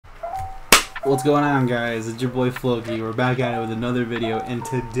What's going on, guys? It's your boy Flokey. We're back at it with another video, and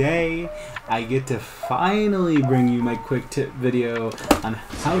today I get to finally bring you my quick tip video on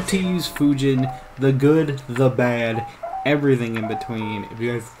how to use Fuujin, the good, the bad, everything in between. If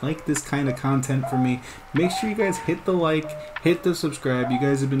you guys like this kind of content from me, make sure you guys hit the like, hit the subscribe. You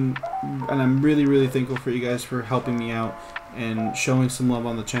guys have been, and I'm really thankful for you guys for helping me out and showing some love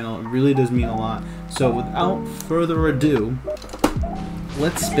on the channel. It really does mean a lot. So without further ado,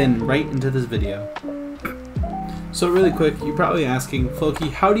 let's spin right into this video. So really quick, you're probably asking,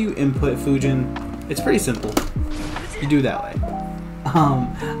 Flokey, how do you input Fuujin? It's pretty simple. You do it that way.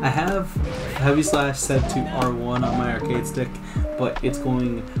 I have heavy slash set to R1 on my arcade stick, but it's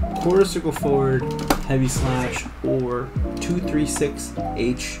going quarter circle forward, heavy slash, or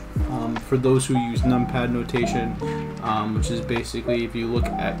 236H for those who use numpad notation, which is basically, if you look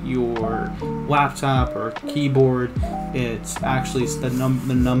at your laptop or keyboard, it's actually the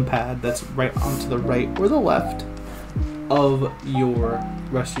numpad that's right onto the right or the left of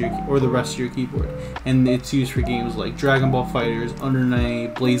the rest of your keyboard, and it's used for games like Dragon Ball FighterZ, Under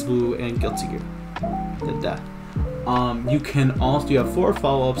Night, BlazBlue, and Guilty Gear. Did that. You can also, you have 4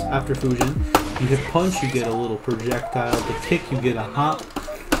 follow-ups after Fuujin. You hit punch, you get a little projectile. The kick, you get a hop.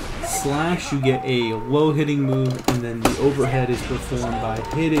 Slash, you get a low hitting move, and then the overhead is performed by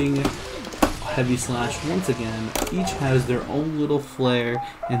hitting heavy slash once again. Each has their own little flair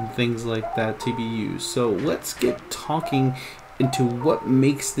and things like that to be used. So let's get talking into what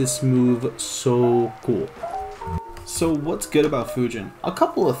makes this move so cool. So what's good about Fuujin? A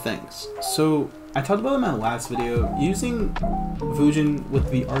couple of things. So I talked about in my last video, using Fuujin with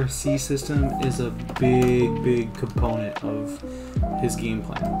the RC system is a big component of his game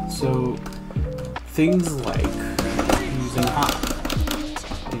plan. So things like using hop,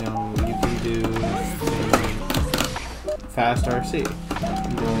 you know, you can do fast RC.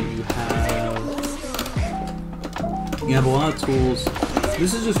 You have a lot of tools.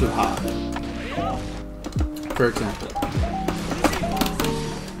 This is just with hop, for example.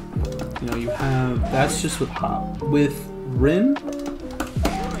 You know, you have, that's just with hop. With Rin,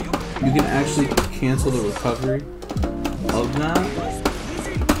 you can actually cancel the recovery of that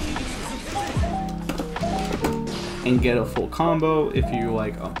and get a full combo. If you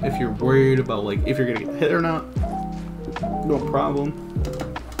like, if you're worried about like if you're gonna get hit or not, no problem.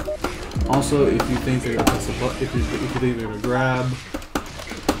 Also, if you think they're gonna press a button, if you think they're gonna grab,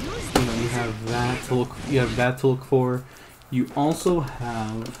 you know, you have that to look. You have that to look for. You also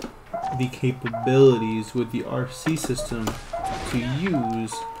have the capabilities with the RC system to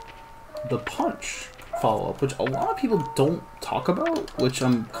use the punch follow-up, which a lot of people don't talk about, which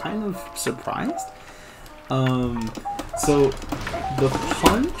I'm kind of surprised. So the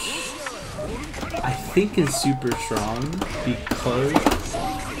punch, I think, is super strong because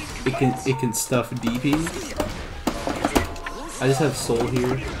it can stuff DP. I just have Soul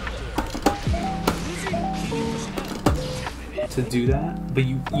here to do that, but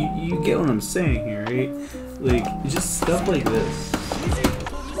you get what I'm saying here, right? Like, just stuff like this.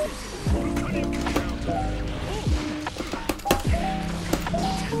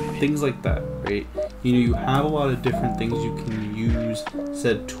 Things like that, right? You know, you have a lot of different things you can use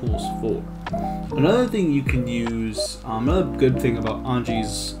said tools for. Another thing you can use, another good thing about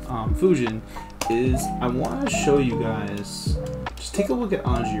Anji'S Fuujin is I want to show you guys. Just take a look at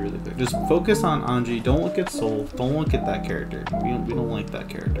Anji really quick. Just focus on Anji. Don't look at Soul. Don't look at that character. We don't like that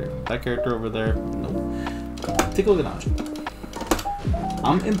character. That character over there. Nope. Take a look at Anji.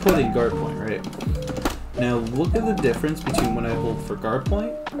 I'm inputting guard point, right? Now look at the difference between when I hold for guard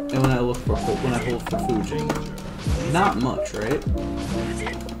point and when I hold for Fuujin. Not much, right?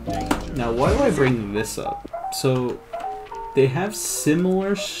 Now why do I bring this up? So they have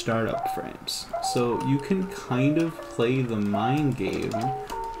similar startup frames, so you can kind of play the mind game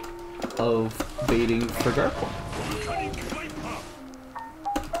of baiting for guard point.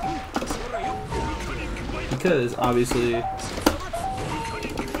 Because obviously,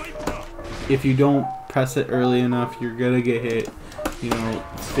 if you don't press it early enough, you're gonna get hit. You know,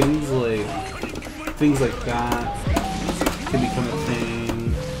 things like that can become a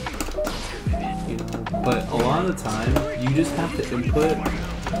thing. You know, but a lot of the time, you just have to input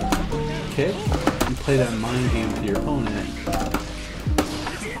kick and play that mind game with your opponent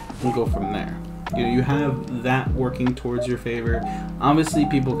and go from there. You know, you have that working towards your favor. Obviously,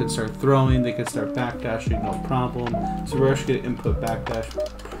 people can start throwing, they can start backdashing, no problem. So we're actually going to input backdash,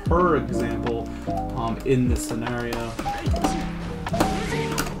 per example, in this scenario.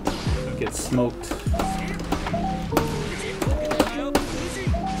 Get smoked.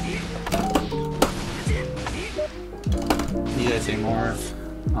 You guys say more.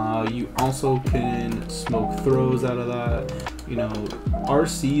 You also can smoke throws out of that. You know,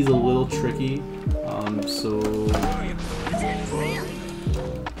 RC is a little tricky,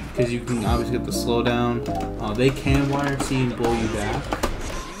 because you can obviously get the slowdown. They can YRC and blow you back,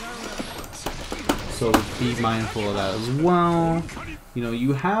 so be mindful of that as well. You know,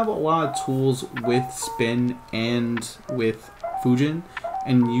 you have a lot of tools with spin and with Fuujin,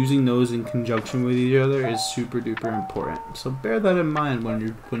 and using those in conjunction with each other is super duper important. So bear that in mind when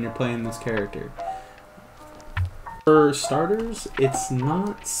you're playing this character. For starters, it's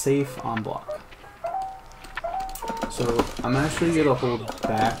not safe on block. So I'm actually gonna hold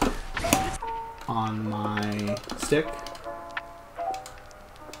back on my stick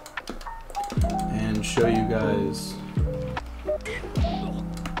and show you guys.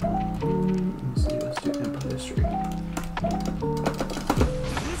 Let's see, let's do input history.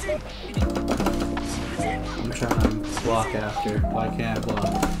 I'm trying to block after. Why can't I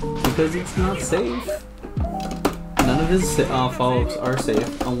block? Because it's not safe. None of his follow-ups are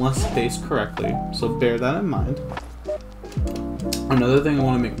safe unless spaced correctly, so bear that in mind. Another thing I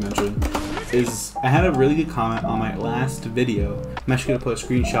want to make mention is I had a really good comment on my last video. I'm actually going to put a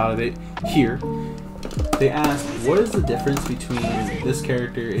screenshot of it here. They asked, what is the difference between this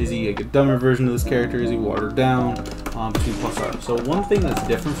character? Is he like a dumber version of this character? Is he watered down? Between plus art. So one thing that's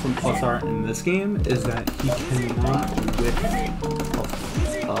different from plus art in this game is that he cannot whip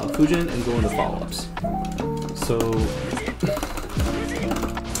Fuujin and go into follow-ups. So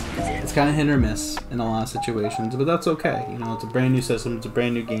it's kind of hit or miss in a lot of situations, but that's okay. You know, it's a brand new system, it's a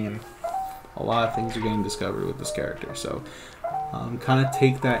brand new game. A lot of things are getting discovered with this character. So kind of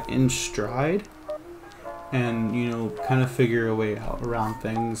take that in stride and, you know, kind of figure a way out around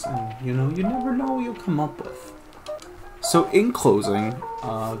things, and, you know, you never know what you'll come up with. So in closing,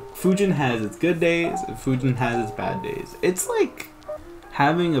 Fuujin has its good days and Fuujin has its bad days. It's like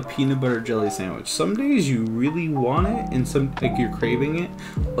having a peanut butter jelly sandwich. Some days you really want it and some like you're craving it.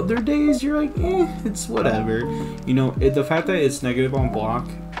 Other days you're like, it's whatever. You know, the fact that it's negative on block,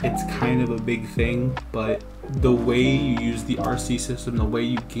 it's kind of a big thing, but the way you use the RC system, the way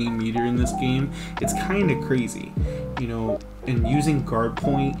you gain meter in this game, it's kind of crazy. You know, and using guard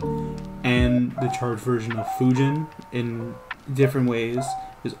point and the charged version of Fuujin in different ways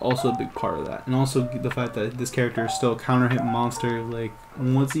is also a big part of that. And also the fact that this character is still a counter hit monster. Like,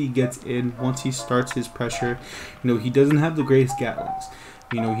 once he gets in, once he starts his pressure, you know, he doesn't have the greatest gatlings.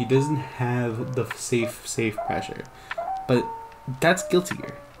 You know, he doesn't have the safe pressure. But that's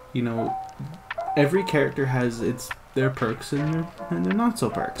guiltier. You know, every character has their perks and their not so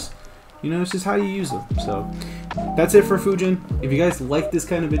perks. You know, it's just how you use them. So that's it for Fuujin. If you guys like this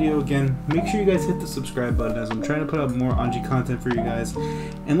kind of video, again, make sure you guys hit the subscribe button, as I'm trying to put out more Anji content for you guys.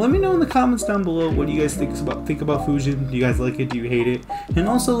 And let me know in the comments down below what you guys think about Fuujin. Do you guys like it? Do you hate it? And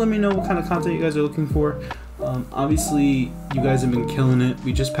also let me know what kind of content you guys are looking for. Obviously, you guys have been killing it.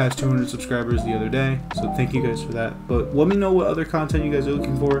 We just passed 200 subscribers the other day, so thank you guys for that. But let me know what other content you guys are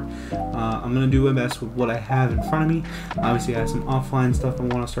looking for. I'm going to do my best with what I have in front of me. Obviously, I have some offline stuff I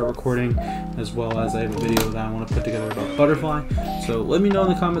want to start recording, as well as I have a video that I want to put together about Butterfly. So let me know in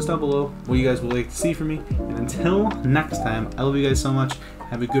the comments down below what you guys would like to see from me. And until next time, I love you guys so much.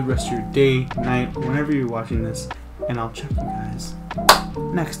 Have a good rest of your day, night, whenever you're watching this. And I'll check you guys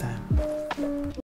next time.